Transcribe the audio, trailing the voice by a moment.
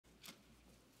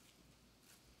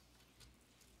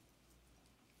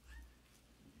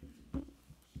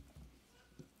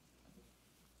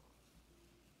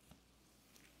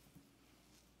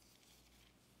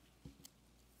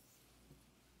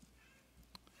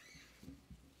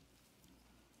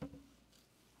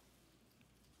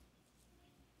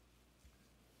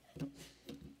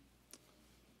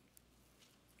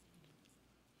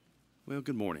Well,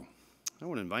 good morning. I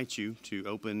want to invite you to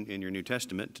open in your New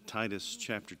Testament to Titus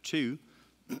chapter 2.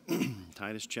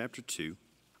 Titus chapter 2.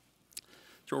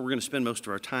 That's where we're going to spend most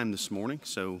of our time this morning,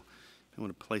 so I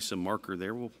want to place a marker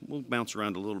there. We'll bounce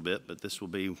around a little bit, but this will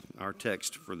be our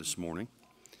text for this morning.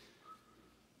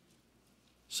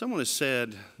 Someone has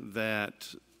said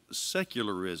that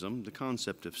secularism, the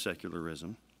concept of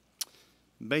secularism,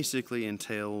 basically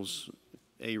entails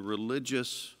a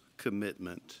religious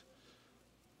commitment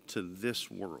to this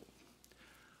world.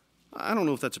 I don't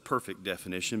know if that's a perfect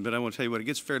definition, but I want to tell you what, it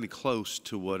gets fairly close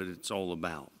to what it's all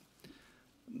about.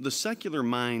 The secular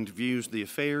mind views the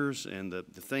affairs and the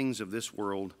things of this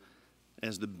world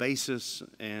as the basis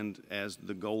and as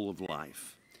the goal of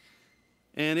life.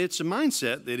 And it's a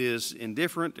mindset that is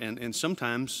indifferent and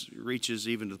sometimes reaches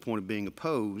even to the point of being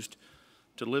opposed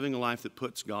to living a life that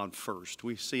puts God first.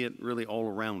 We see it really all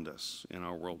around us in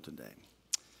our world today.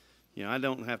 You know, I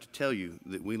don't have to tell you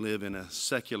that we live in a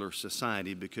secular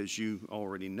society because you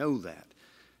already know that.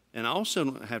 And I also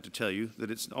don't have to tell you that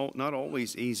it's not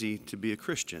always easy to be a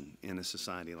Christian in a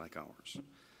society like ours.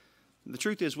 The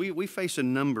truth is we face a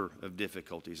number of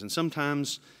difficulties, and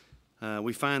sometimes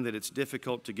we find that it's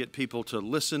difficult to get people to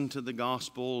listen to the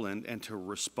gospel and to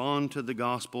respond to the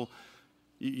gospel.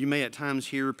 You may at times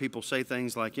hear people say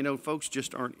things like, you know, folks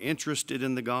just aren't interested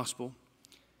in the gospel.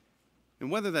 And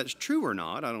whether that's true or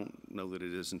not, I don't know that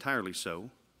it is entirely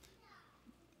so,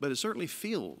 but it certainly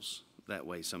feels that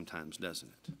way sometimes,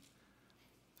 doesn't it?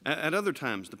 At other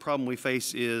times, the problem we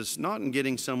face is not in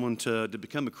getting someone to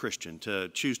become a Christian, to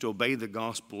choose to obey the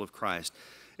gospel of Christ.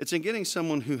 It's in getting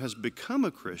someone who has become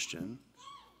a Christian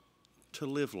to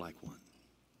live like one.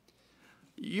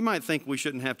 You might think we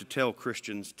shouldn't have to tell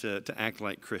Christians to act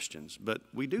like Christians, but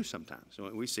we do sometimes.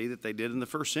 We see that they did in the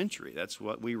first century. That's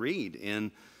what we read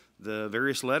in the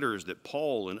various letters that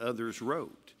Paul and others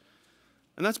wrote.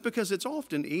 And that's because it's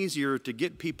often easier to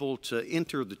get people to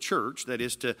enter the church, that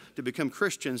is to become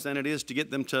Christians, than it is to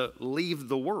get them to leave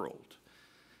the world.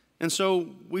 And so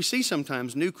we see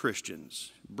sometimes new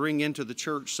Christians bring into the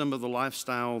church some of the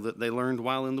lifestyle that they learned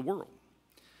while in the world.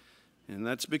 And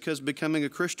that's because becoming a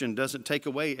Christian doesn't take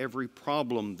away every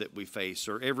problem that we face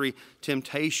or every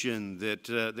temptation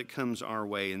that comes our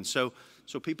way. And so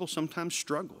people sometimes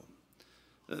struggle.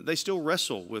 They still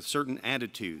wrestle with certain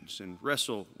attitudes and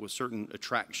wrestle with certain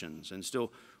attractions and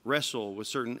still wrestle with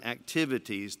certain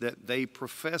activities that they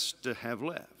profess to have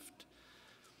left.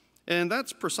 And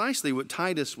that's precisely what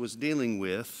Titus was dealing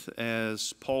with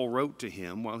as Paul wrote to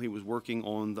him while he was working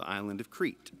on the island of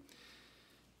Crete.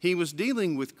 He was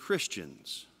dealing with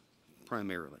Christians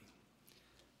primarily,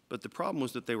 but the problem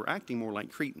was that they were acting more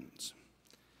like Cretans.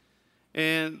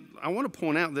 And I want to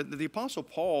point out that the Apostle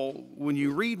Paul, when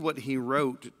you read what he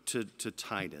wrote to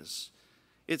Titus,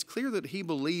 it's clear that he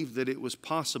believed that it was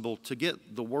possible to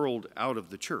get the world out of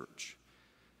the church.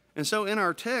 And so in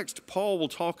our text, Paul will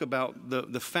talk about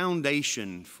the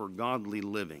foundation for godly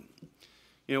living.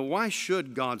 You know, why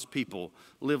should God's people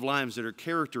live lives that are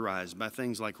characterized by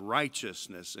things like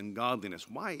righteousness and godliness?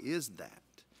 Why is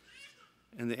that?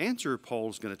 And the answer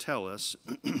Paul's going to tell us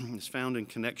is found in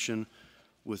connection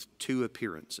with two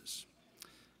appearances.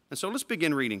 And so let's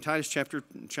begin reading Titus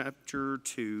chapter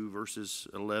 2, verses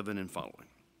 11 and following.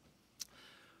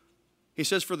 He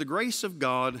says, "For the grace of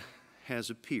God has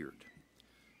appeared,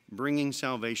 bringing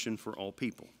salvation for all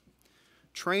people,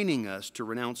 training us to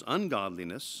renounce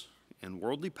ungodliness and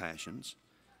worldly passions,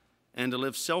 and to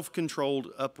live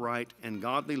self-controlled, upright, and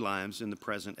godly lives in the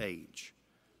present age,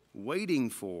 waiting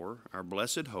for our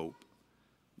blessed hope,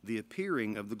 the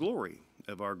appearing of the glory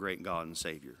of our great God and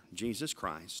Savior, Jesus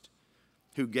Christ,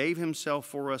 who gave himself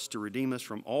for us to redeem us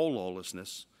from all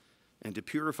lawlessness and to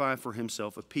purify for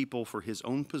himself a people for his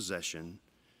own possession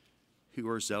who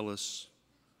are zealous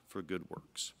for good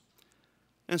works."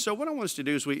 And so what I want us to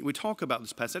do is we talk about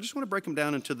this passage. I just want to break them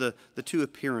down into the two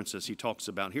appearances he talks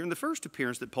about here. And the first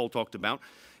appearance that Paul talked about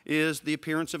is the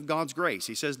appearance of God's grace.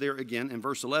 He says there again in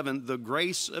verse 11, "The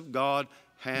grace of God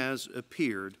has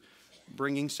appeared,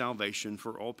 bringing salvation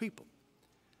for all people."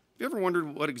 Have you ever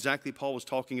wondered what exactly Paul was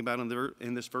talking about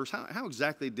in this verse? How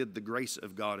exactly did the grace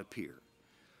of God appear?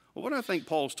 Well, what I think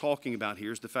Paul's talking about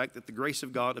here is the fact that the grace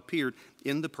of God appeared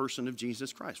in the person of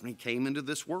Jesus Christ when he came into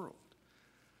this world.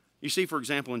 You see, for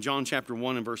example, in John chapter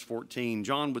 1 and verse 14,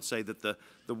 John would say that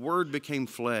the Word became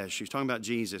flesh. He's talking about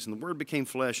Jesus. And the Word became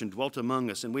flesh and dwelt among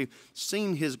us. And we've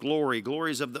seen his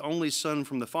glories of the only Son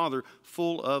from the Father,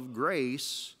 full of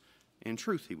grace and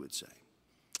truth, he would say.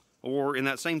 Or in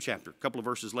that same chapter, a couple of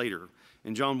verses later,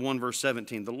 in John 1, verse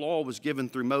 17, the law was given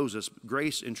through Moses.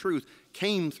 Grace and truth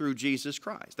came through Jesus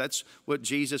Christ. That's what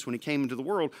Jesus, when he came into the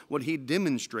world, what he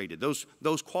demonstrated.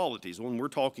 Those qualities. The one we're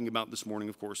talking about this morning,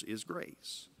 of course, is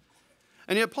grace.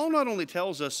 And yet Paul not only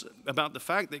tells us about the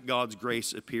fact that God's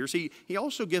grace appears, he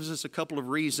also gives us a couple of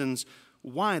reasons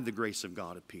why the grace of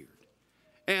God appeared.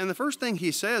 And the first thing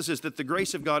he says is that the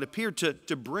grace of God appeared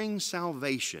to bring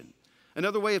salvation.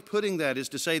 Another way of putting that is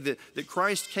to say that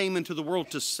Christ came into the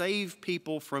world to save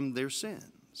people from their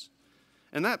sins.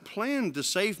 And that plan to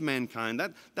save mankind,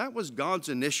 that was God's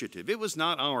initiative. It was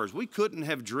not ours. We couldn't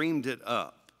have dreamed it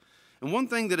up. And one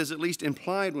thing that is at least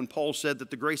implied when Paul said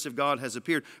that the grace of God has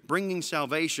appeared, bringing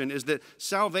salvation, is that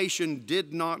salvation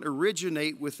did not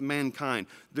originate with mankind.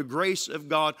 The grace of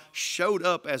God showed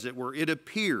up, as it were. It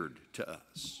appeared to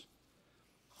us.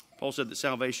 Paul said that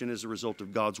salvation is a result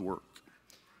of God's work.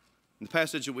 The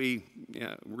passage that we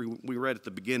read at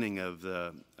the beginning of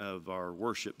our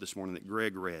worship this morning that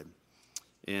Greg read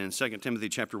in 2 Timothy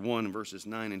chapter 1 and verses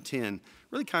 9 and 10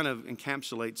 really kind of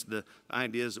encapsulates the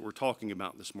ideas that we're talking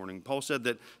about this morning. Paul said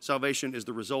that salvation is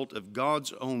the result of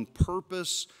God's own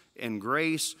purpose and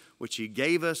grace, which he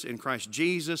gave us in Christ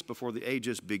Jesus before the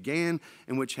ages began,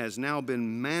 and which has now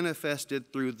been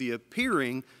manifested through the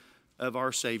appearing of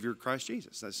our Savior, Christ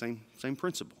Jesus. That same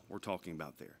principle we're talking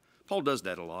about there. Paul does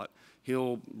that a lot.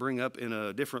 He'll bring up in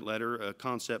a different letter a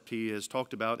concept he has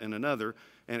talked about in another,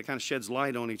 and it kind of sheds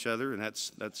light on each other, and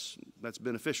that's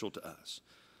beneficial to us.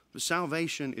 But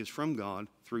salvation is from God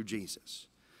through Jesus.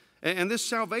 And this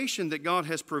salvation that God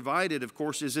has provided, of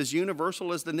course, is as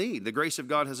universal as the need. The grace of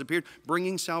God has appeared,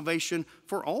 bringing salvation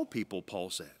for all people, Paul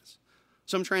says.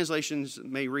 Some translations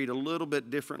may read a little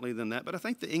bit differently than that, but I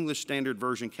think the English Standard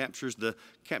Version captures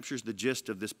the gist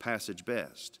of this passage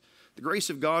best. The grace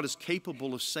of God is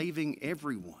capable of saving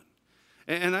everyone.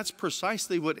 And that's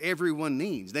precisely what everyone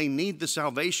needs. They need the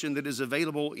salvation that is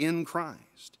available in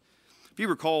Christ. If you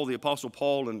recall, the Apostle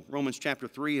Paul in Romans chapter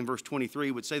 3 and verse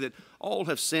 23 would say that all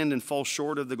have sinned and fall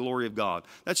short of the glory of God.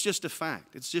 That's just a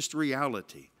fact. It's just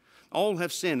reality. All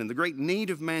have sinned, and the great need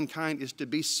of mankind is to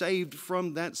be saved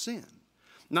from that sin.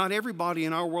 Not everybody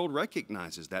in our world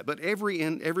recognizes that, but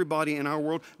everybody in our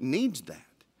world needs that.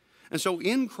 And so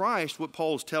in Christ, what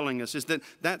Paul's telling us is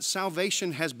that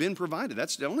salvation has been provided.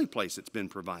 That's the only place it's been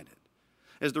provided.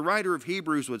 As the writer of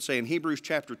Hebrews would say in Hebrews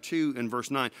chapter 2 and verse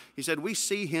 9, he said, we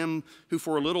see him who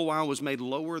for a little while was made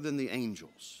lower than the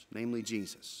angels, namely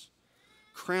Jesus,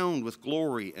 crowned with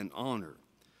glory and honor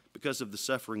because of the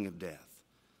suffering of death,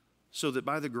 so that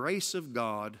by the grace of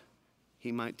God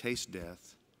he might taste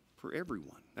death for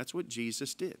everyone. That's what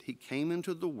Jesus did. He came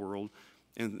into the world,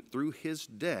 and through his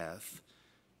death,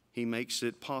 he makes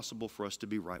it possible for us to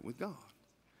be right with God.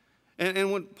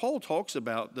 And when Paul talks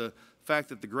about the fact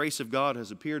that the grace of God has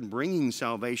appeared bringing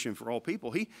salvation for all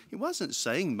people, he wasn't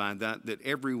saying by that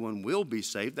everyone will be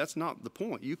saved. That's not the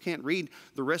point. You can't read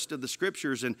the rest of the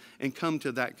scriptures and come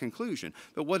to that conclusion.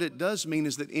 But what it does mean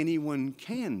is that anyone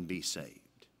can be saved.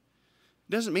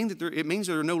 It doesn't mean that it means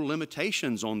there are no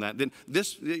limitations on that. Then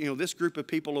this group of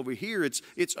people over here,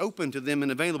 it's open to them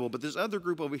and available, but this other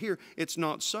group over here, it's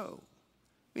not so.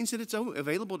 It means that it's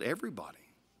available to everybody.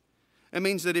 It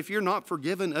means that if you're not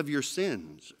forgiven of your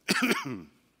sins,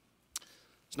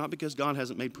 it's not because God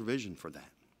hasn't made provision for that.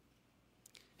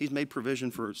 He's made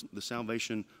provision for the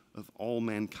salvation of all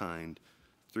mankind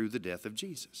through the death of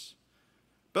Jesus.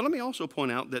 But let me also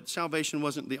point out that salvation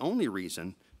wasn't the only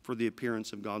reason for the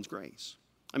appearance of God's grace.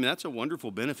 I mean, that's a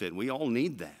wonderful benefit. We all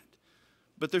need that.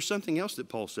 But there's something else that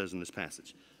Paul says in this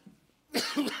passage.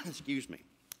 Excuse me.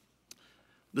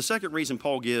 The second reason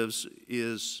Paul gives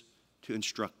is to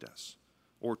instruct us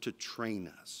or to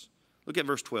train us. Look at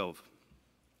verse 12.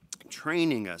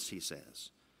 Training us, he says,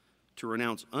 to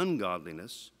renounce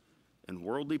ungodliness and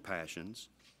worldly passions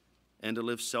and to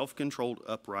live self-controlled,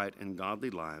 upright, and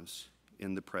godly lives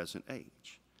in the present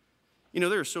age. You know,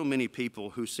 there are so many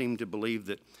people who seem to believe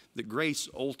that grace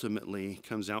ultimately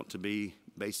comes out to be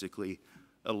basically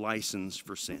a license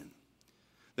for sin.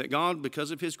 That God,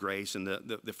 because of his grace and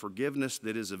the forgiveness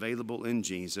that is available in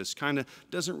Jesus, kind of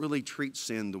doesn't really treat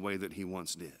sin the way that he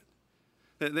once did.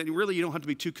 That really you don't have to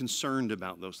be too concerned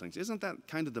about those things. Isn't that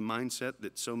kind of the mindset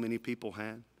that so many people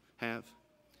have?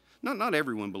 Not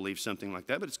everyone believes something like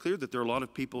that, but it's clear that there are a lot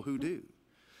of people who do.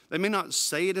 They may not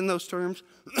say it in those terms.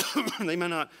 They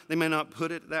may not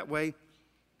put it that way,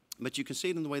 but you can see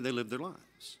it in the way they live their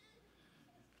lives.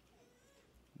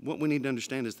 What we need to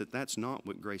understand is that that's not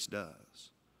what grace does.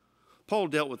 Paul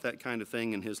dealt with that kind of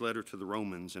thing in his letter to the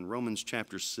Romans, in Romans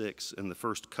chapter 6, in the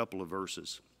first couple of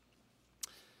verses.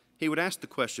 He would ask the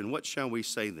question, what shall we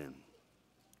say then?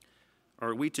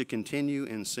 Are we to continue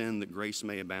in sin that grace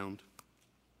may abound?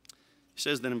 He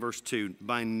says then in verse 2,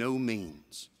 by no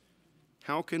means.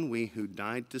 How can we who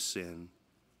died to sin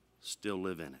still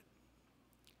live in it?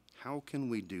 How can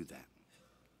we do that?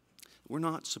 We're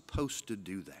not supposed to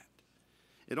do that.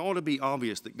 It ought to be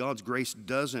obvious that God's grace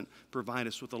doesn't provide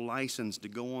us with a license to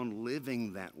go on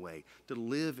living that way, to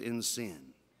live in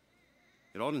sin.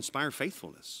 It ought to inspire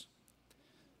faithfulness.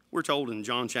 We're told in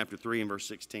John chapter 3 and verse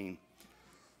 16,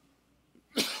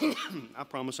 I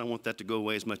promise I want that to go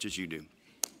away as much as you do.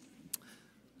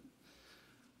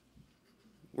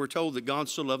 We're told that God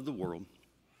so loved the world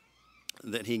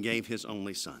that he gave his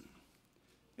only son.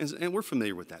 And we're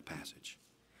familiar with that passage.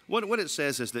 What it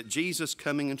says is that Jesus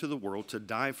coming into the world to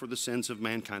die for the sins of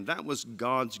mankind, that was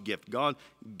God's gift. God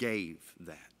gave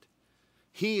that.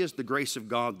 He is the grace of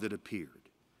God that appeared.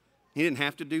 He didn't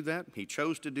have to do that. He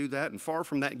chose to do that. And far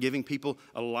from that giving people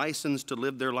a license to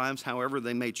live their lives however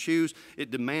they may choose,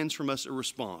 it demands from us a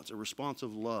response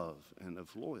of love and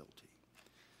of loyalty.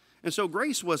 And so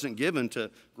grace wasn't given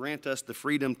to grant us the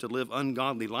freedom to live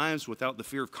ungodly lives without the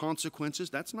fear of consequences.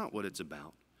 That's not what it's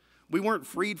about. We weren't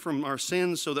freed from our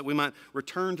sins so that we might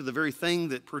return to the very thing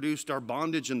that produced our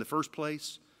bondage in the first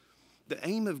place. The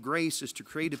aim of grace is to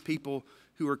create a people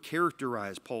who are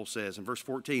characterized, Paul says in verse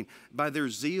 14, by their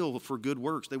zeal for good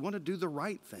works. They want to do the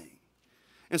right thing.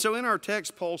 And so in our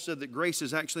text, Paul said that grace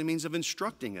is actually a means of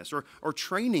instructing us or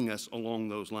training us along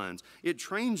those lines. It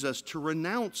trains us to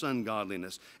renounce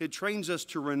ungodliness. It trains us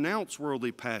to renounce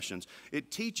worldly passions.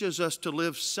 It teaches us to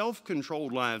live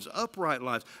self-controlled lives, upright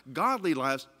lives, godly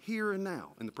lives here and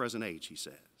now in the present age, he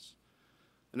says.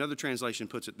 Another translation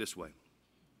puts it this way.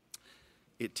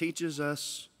 It teaches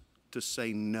us to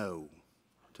say no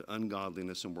to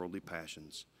ungodliness and worldly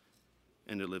passions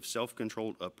and to live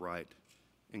self-controlled, upright,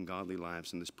 and godly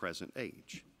lives in this present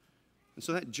age. And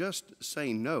so that just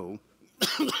saying no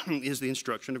is the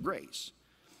instruction of grace.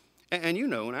 And you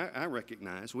know, and I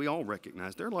recognize, we all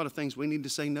recognize, there are a lot of things we need to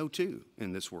say no to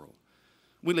in this world.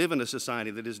 We live in a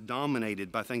society that is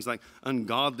dominated by things like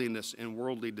ungodliness and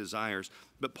worldly desires.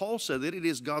 But Paul said that it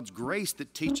is God's grace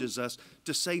that teaches us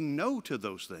to say no to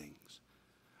those things.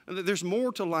 And that there's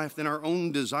more to life than our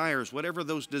own desires, whatever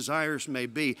those desires may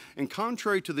be. And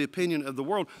contrary to the opinion of the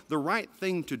world, the right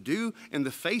thing to do in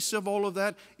the face of all of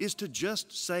that is to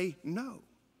just say no.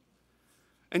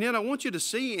 And yet I want you to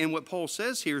see in what Paul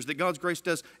says here is that God's grace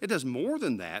does more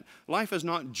than that. Life is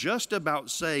not just about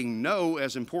saying no,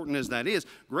 as important as that is.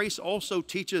 Grace also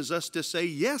teaches us to say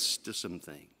yes to some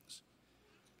things.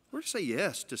 We're to say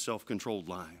yes to self-controlled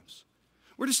lives.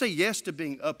 We're to say yes to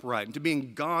being upright and to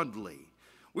being godly.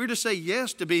 We're to say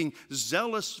yes to being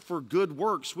zealous for good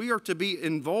works. We are to be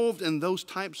involved in those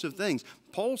types of things.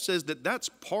 Paul says that that's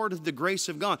part of the grace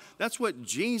of God. That's what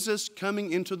Jesus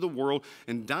coming into the world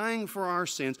and dying for our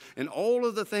sins and all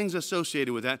of the things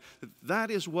associated with that,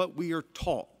 that is what we are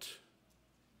taught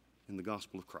in the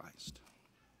gospel of Christ.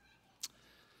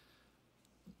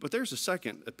 But there's a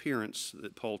second appearance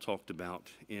that Paul talked about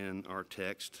in our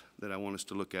text that I want us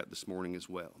to look at this morning as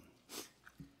well.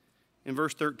 In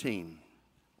verse 13,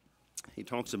 he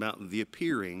talks about the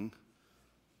appearing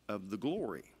of the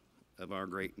glory of our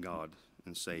great God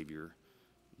and Savior,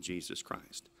 Jesus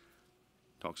Christ.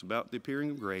 Talks about the appearing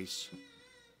of grace,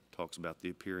 talks about the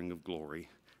appearing of glory.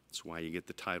 That's why you get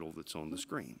the title that's on the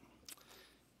screen.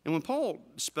 And when Paul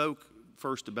spoke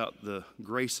first about the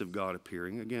grace of God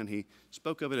appearing, again, he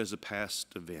spoke of it as a past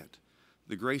event.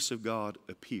 The grace of God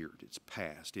appeared. It's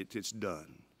past. It's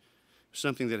done.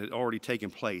 Something that had already taken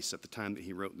place at the time that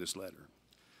he wrote this letter.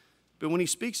 But when he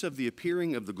speaks of the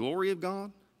appearing of the glory of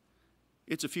God,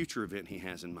 it's a future event he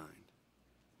has in mind.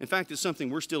 In fact, it's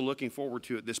something we're still looking forward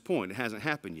to at this point. It hasn't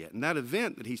happened yet. And that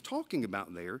event that he's talking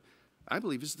about there, I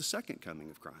believe, is the second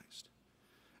coming of Christ.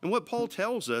 And what Paul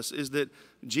tells us is that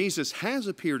Jesus has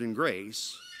appeared in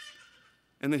grace,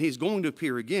 and that he's going to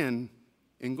appear again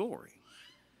in glory.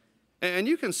 And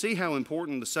you can see how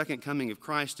important the second coming of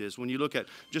Christ is when you look at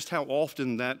just how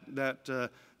often that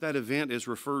event is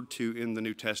referred to in the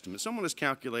New Testament. Someone has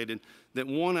calculated that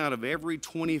 1 out of every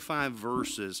 25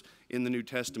 verses in the New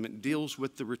Testament deals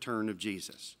with the return of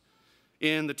Jesus.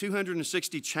 In the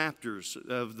 260 chapters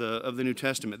of the New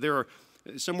Testament, there are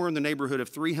somewhere in the neighborhood of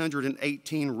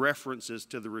 318 references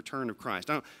to the return of Christ.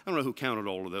 I don't know who counted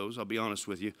all of those, I'll be honest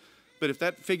with you. But if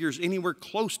that figure's anywhere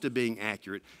close to being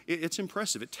accurate, it's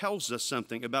impressive. It tells us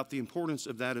something about the importance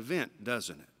of that event,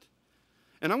 doesn't it?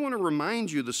 And I want to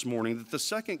remind you this morning that the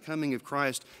second coming of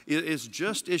Christ is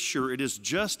just as sure, it is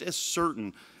just as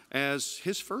certain as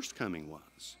his first coming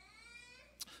was.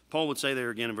 Paul would say there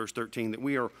again in verse 13 that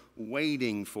we are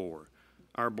waiting for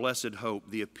our blessed hope,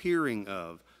 the appearing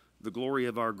of the glory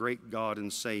of our great God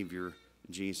and Savior,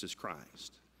 Jesus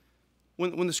Christ.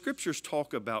 When the Scriptures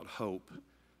talk about hope,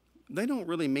 they don't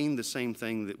really mean the same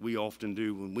thing that we often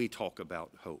do when we talk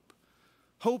about hope.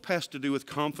 Hope has to do with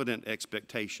confident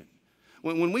expectation.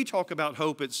 When we talk about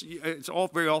hope, it's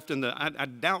very often that I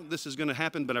doubt this is going to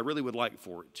happen, but I really would like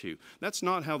for it to. That's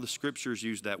not how the Scriptures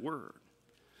use that word.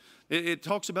 It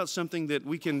talks about something that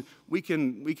we can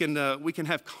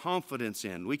have confidence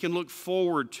in. We can look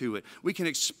forward to it. We can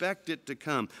expect it to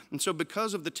come. And so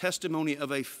because of the testimony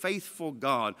of a faithful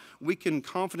God, we can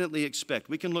confidently expect,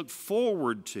 we can look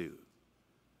forward to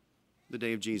the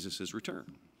day of Jesus'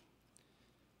 return.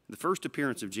 The first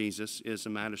appearance of Jesus is a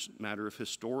matter of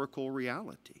historical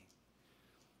reality.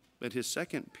 But his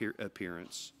second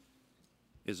appearance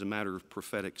is a matter of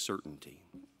prophetic certainty.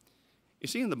 You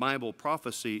see, in the Bible,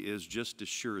 prophecy is just as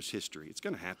sure as history. It's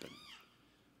going to happen.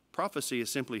 Prophecy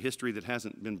is simply history that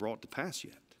hasn't been brought to pass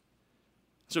yet.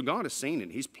 So God has seen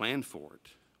it. He's planned for it.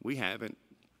 We haven't.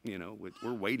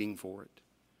 We're waiting for it.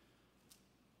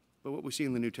 But what we see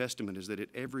in the New Testament is that it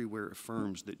everywhere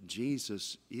affirms that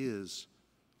Jesus is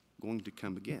going to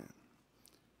come again.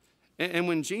 And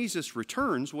when Jesus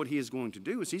returns, what he is going to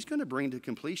do is he's going to bring to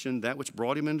completion that which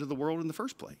brought him into the world in the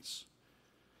first place.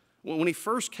 Well, when he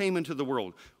first came into the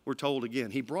world, we're told again,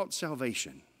 he brought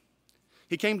salvation.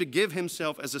 He came to give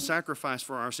himself as a sacrifice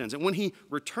for our sins. And when he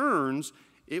returns,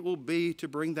 it will be to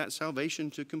bring that salvation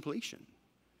to completion.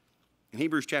 In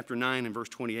Hebrews chapter 9 and verse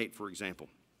 28, for example,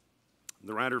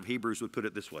 the writer of Hebrews would put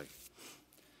it this way.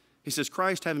 He says,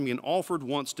 Christ, having been offered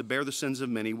once to bear the sins of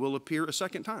many, will appear a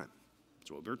second time. That's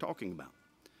what we're talking about.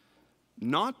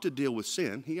 Not to deal with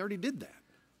sin, he already did that,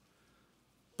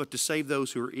 but to save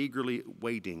those who are eagerly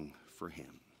waiting for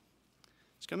him.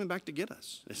 He's coming back to get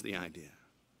us, is the idea.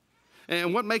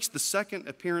 And what makes the second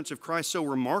appearance of Christ so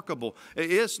remarkable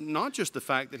is not just the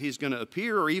fact that he's going to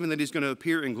appear or even that he's going to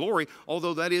appear in glory,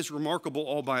 although that is remarkable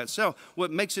all by itself.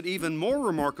 What makes it even more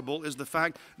remarkable is the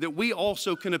fact that we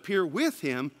also can appear with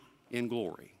him in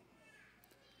glory.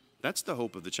 That's the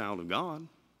hope of the child of God.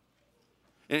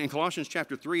 And in Colossians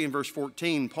chapter 3 and verse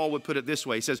 14, Paul would put it this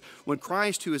way. He says, when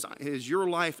Christ, who is your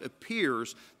life,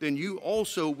 appears, then you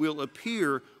also will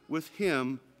appear with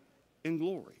him in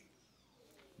glory.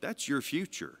 That's your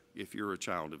future if you're a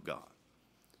child of God.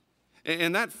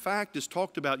 And that fact is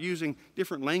talked about using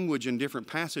different language in different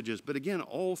passages, but again,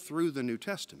 all through the New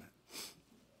Testament.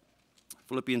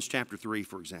 Philippians chapter 3,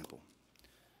 for example,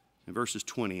 in verses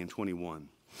 20 and 21.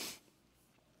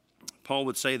 Paul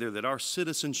would say there that our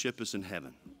citizenship is in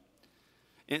heaven,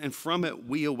 and from it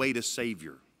we await a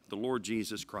Savior, the Lord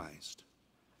Jesus Christ,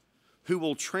 who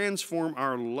will transform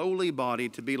our lowly body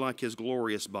to be like his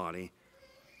glorious body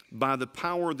by the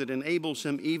power that enables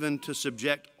him even to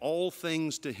subject all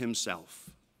things to himself.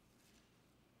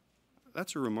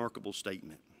 That's a remarkable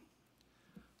statement.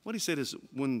 What he said is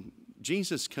when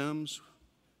Jesus comes,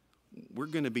 we're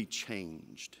going to be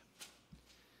changed.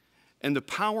 And the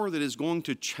power that is going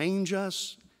to change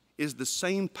us is the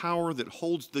same power that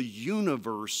holds the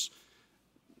universe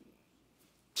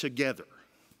together.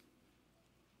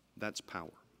 That's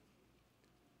power.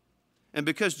 And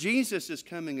because Jesus is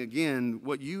coming again,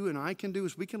 what you and I can do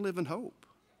is we can live in hope.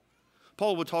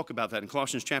 Paul would talk about that in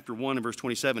Colossians chapter 1 and verse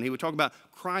 27. He would talk about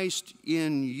Christ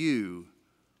in you,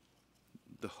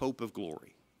 the hope of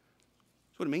glory.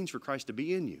 That's what it means for Christ to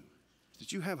be in you,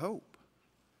 that you have hope.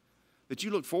 That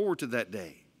you look forward to that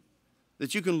day,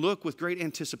 that you can look with great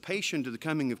anticipation to the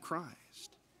coming of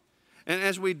Christ. And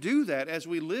as we do that, as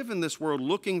we live in this world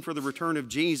looking for the return of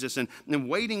Jesus and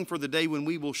waiting for the day when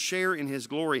we will share in his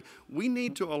glory, we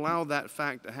need to allow that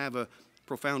fact to have a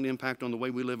profound impact on the way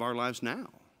we live our lives now.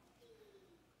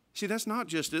 See, that's not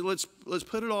just it. Let's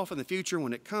put it off in the future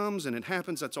when it comes and it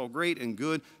happens. That's all great and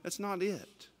good. That's not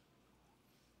it.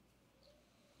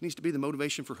 It needs to be the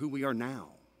motivation for who we are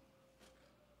now.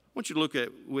 I want you to look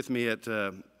with me at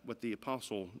what the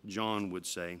Apostle John would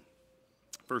say.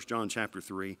 1 John chapter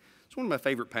 3. It's one of my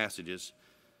favorite passages.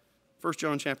 1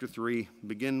 John chapter 3,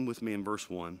 begin with me in verse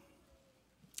 1.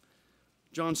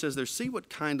 John says there, see what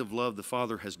kind of love the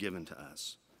Father has given to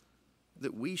us,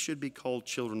 that we should be called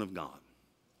children of God.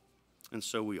 And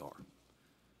so we are.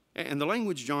 And the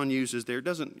language John uses there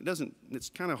it's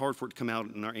kind of hard for it to come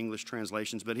out in our English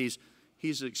translations, but he's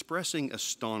expressing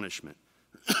astonishment.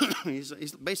 He's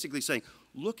basically saying,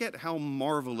 look at how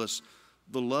marvelous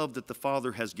the love that the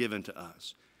Father has given to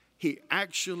us. He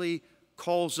actually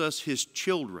calls us his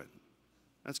children.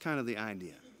 That's kind of the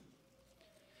idea.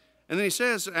 And then he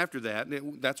says after that,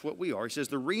 that's what we are. He says,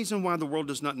 the reason why the world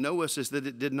does not know us is that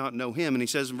it did not know him. And he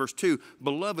says in verse 2,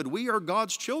 beloved, we are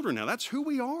God's children now. That's who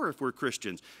we are if we're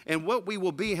Christians. And what we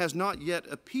will be has not yet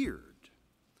appeared.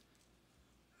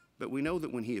 But we know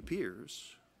that when he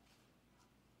appears,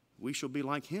 we shall be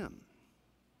like him,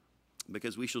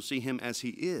 because we shall see him as he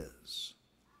is.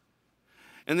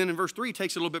 And then in verse 3, he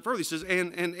takes it a little bit further. He says,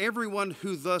 and everyone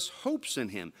who thus hopes in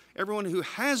him, everyone who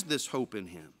has this hope in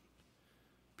him,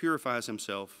 purifies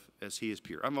himself as he is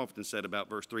pure. I've often said about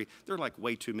verse 3, there are like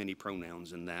way too many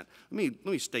pronouns in that. Let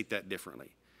me state that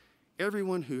differently.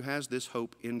 Everyone who has this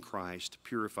hope in Christ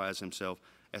purifies himself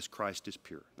as Christ is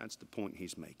pure. That's the point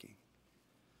he's making.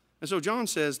 And so John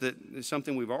says that it's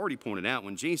something we've already pointed out.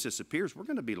 When Jesus appears, we're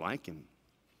going to be like him.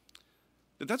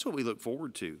 That's what we look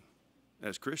forward to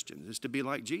as Christians, is to be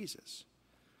like Jesus.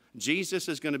 Jesus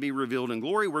is going to be revealed in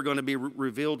glory. We're going to be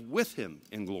revealed with him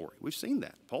in glory. We've seen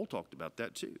that. Paul talked about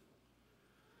that too.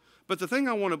 But the thing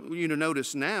I want you to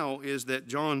notice now is that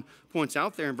John points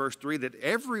out there in verse 3 that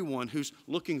everyone who's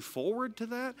looking forward to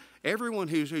that, everyone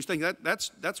who's thinking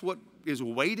that's what is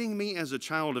awaiting me as a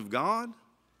child of God,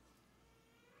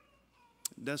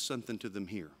 does something to them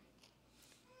here.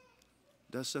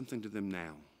 Does something to them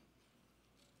now.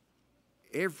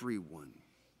 Everyone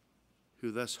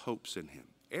who thus hopes in him,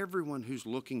 everyone who's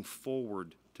looking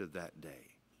forward to that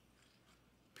day,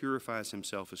 purifies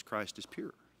himself as Christ is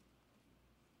pure.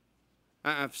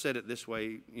 I've said it this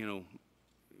way,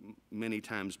 many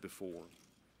times before.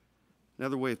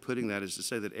 Another way of putting that is to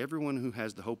say that everyone who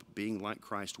has the hope of being like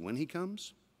Christ when he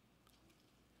comes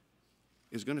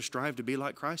is going to strive to be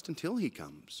like Christ until he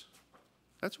comes.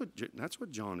 That's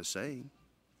what John is saying.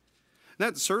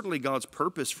 That's certainly God's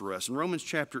purpose for us. In Romans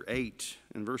chapter 8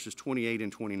 and verses 28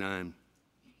 and 29.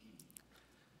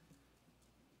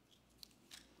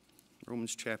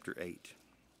 Romans chapter 8.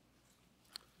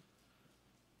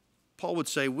 Paul would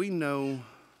say, we know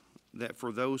that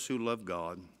for those who love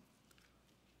God,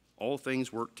 all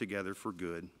things work together for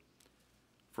good,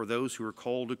 for those who are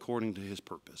called according to his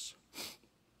purpose.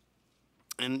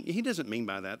 And he doesn't mean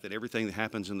by that everything that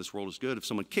happens in this world is good. If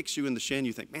someone kicks you in the shin,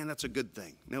 you think, man, that's a good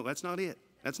thing. No, that's not it.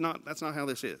 That's not how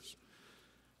this is.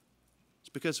 It's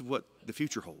because of what the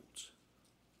future holds.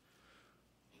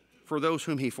 For those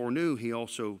whom he foreknew, he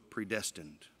also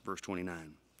predestined, verse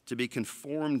 29, to be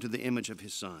conformed to the image of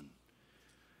his Son,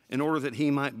 in order that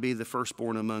he might be the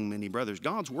firstborn among many brothers.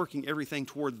 God's working everything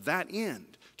toward that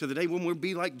end, to the day when we'll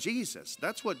be like Jesus.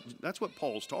 That's what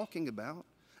Paul's talking about.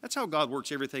 That's how God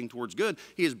works everything towards good.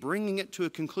 He is bringing it to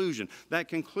a conclusion. That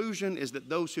conclusion is that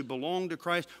those who belong to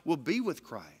Christ will be with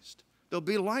Christ. They'll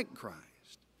be like Christ.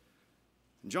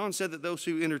 John said that those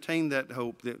who entertain that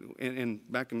hope,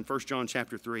 back in 1 John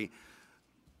chapter 3,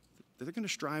 that they're going to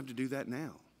strive to do that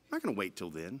now. I'm not going to wait till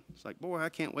then. It's like, boy, I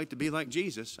can't wait to be like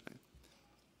Jesus.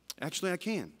 Actually, I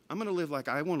can. I'm going to live like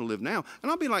I want to live now, and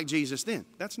I'll be like Jesus then.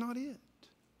 That's not it.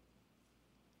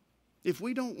 If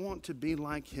we don't want to be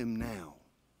like him now,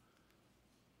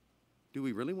 do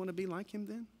we really want to be like him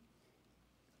then?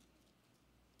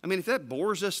 I mean, if that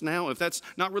bores us now, if that's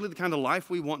not really the kind of life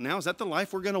we want now, is that the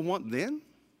life we're going to want then?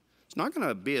 It's not going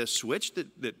to be a switch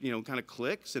that kind of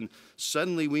clicks and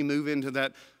suddenly we move into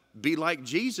that be like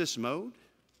Jesus mode.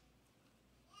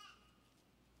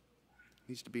 It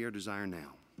needs to be our desire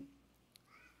now.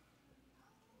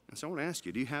 And so I want to ask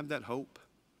you, do you have that hope?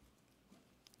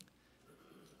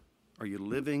 Are you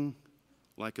living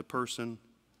like a person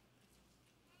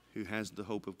who has the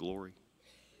hope of glory?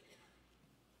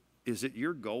 Is it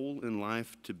your goal in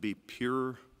life to be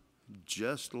pure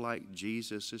just like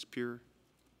Jesus is pure?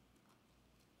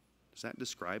 Does that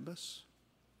describe us?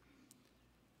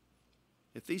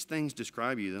 If these things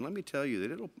describe you, then let me tell you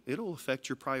that it'll affect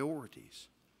your priorities.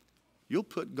 You'll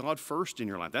put God first in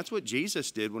your life. That's what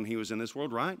Jesus did when he was in this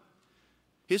world, right?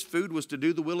 His food was to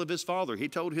do the will of his Father. He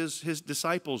told his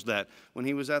disciples that when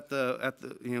he was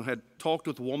had talked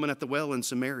with the woman at the well in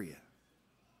Samaria.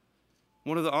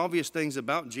 One of the obvious things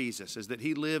about Jesus is that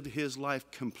he lived his life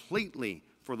completely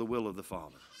for the will of the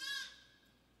Father.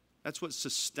 That's what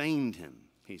sustained him,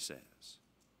 he says.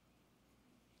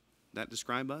 That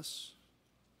describe us?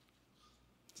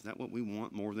 Is that what we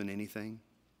want more than anything?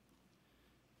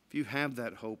 If you have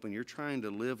that hope and you're trying to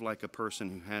live like a person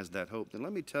who has that hope, then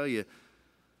let me tell you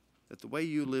that the way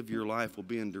you live your life will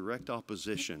be in direct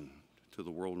opposition to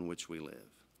the world in which we live,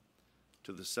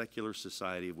 to the secular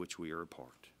society of which we are a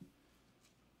part.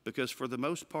 Because for the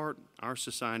most part, our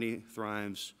society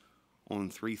thrives on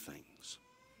three things: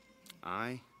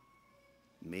 I,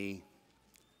 me,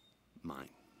 mine.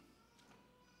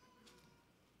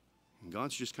 And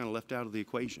God's just kind of left out of the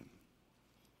equation.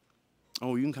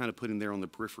 Oh, you can kind of put him there on the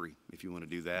periphery if you want to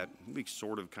do that. Be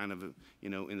sort of kind of,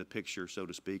 in the picture, so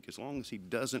to speak, as long as he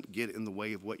doesn't get in the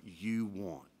way of what you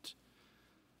want.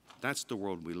 That's the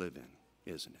world we live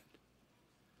in, isn't it?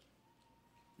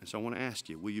 And so I want to ask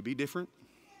you, will you be different?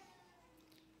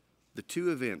 The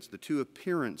two events, the two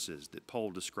appearances that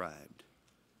Paul described,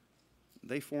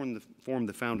 they form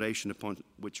the foundation upon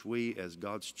which we as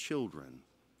God's children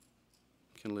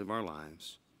can live our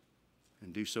lives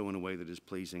and do so in a way that is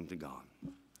pleasing to God.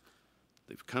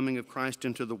 The coming of Christ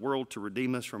into the world to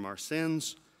redeem us from our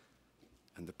sins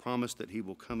and the promise that he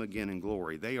will come again in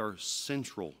glory, they are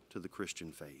central to the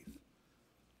Christian faith.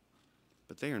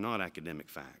 But they are not academic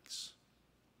facts.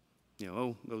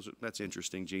 That's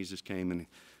interesting. Jesus came, and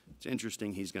it's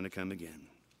interesting he's going to come again.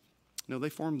 No, they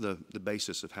form the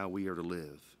basis of how we are to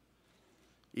live.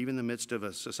 Even in the midst of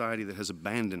a society that has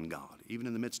abandoned God, even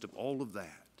in the midst of all of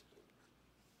that.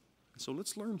 So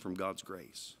let's learn from God's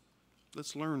grace.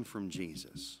 Let's learn from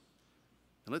Jesus.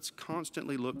 And let's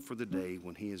constantly look for the day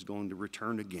when he is going to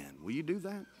return again. Will you do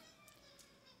that?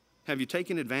 Have you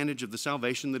taken advantage of the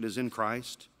salvation that is in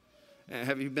Christ?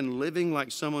 Have you been living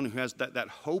like someone who has that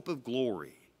hope of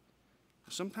glory?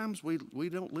 Sometimes we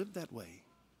don't live that way.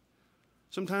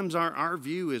 Sometimes our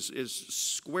view is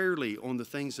squarely on the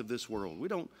things of this world. We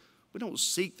don't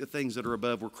seek the things that are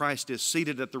above, where Christ is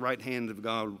seated at the right hand of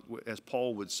God, as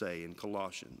Paul would say in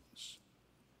Colossians.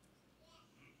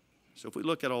 So if we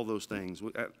look at all those things,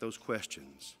 at those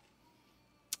questions,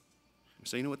 we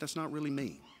say, you know what, that's not really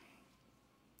me.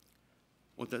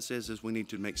 What that says is we need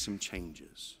to make some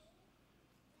changes.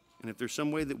 And if there's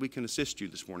some way that we can assist you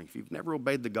this morning, if you've never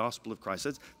obeyed the gospel of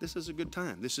Christ, this is a good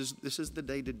time. This is the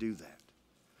day to do that.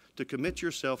 To commit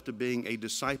yourself to being a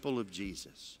disciple of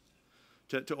Jesus.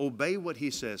 To obey what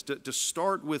he says. To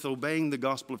start with obeying the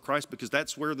gospel of Christ, because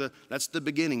that's the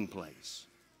beginning place.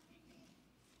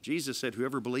 Jesus said,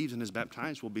 whoever believes and is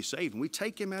baptized will be saved. And we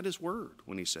take him at his word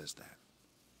when he says that.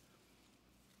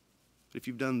 But if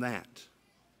you've done that,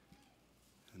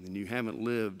 and then you haven't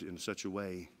lived in such a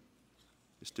way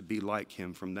as to be like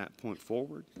him from that point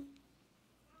forward,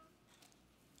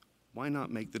 why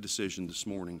not make the decision this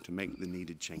morning to make the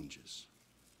needed changes?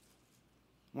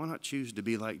 Why not choose to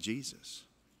be like Jesus?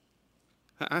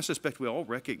 I suspect we all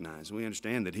recognize and we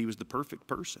understand that he was the perfect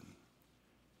person.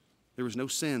 There was no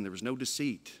sin, there was no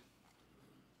deceit.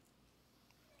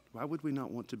 Why would we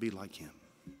not want to be like him?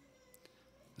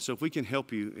 So if we can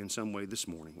help you in some way this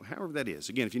morning, however that is,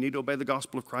 again, if you need to obey the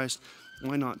gospel of Christ,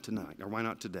 why not tonight, or why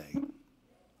not today?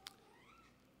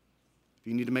 If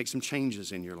you need to make some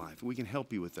changes in your life, we can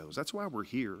help you with those. That's why we're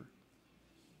here.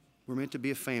 We're meant to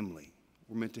be a family.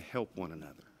 We're meant to help one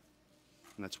another.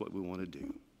 And that's what we want to do.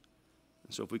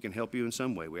 And so if we can help you in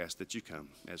some way, we ask that you come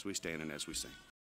as we stand and as we sing.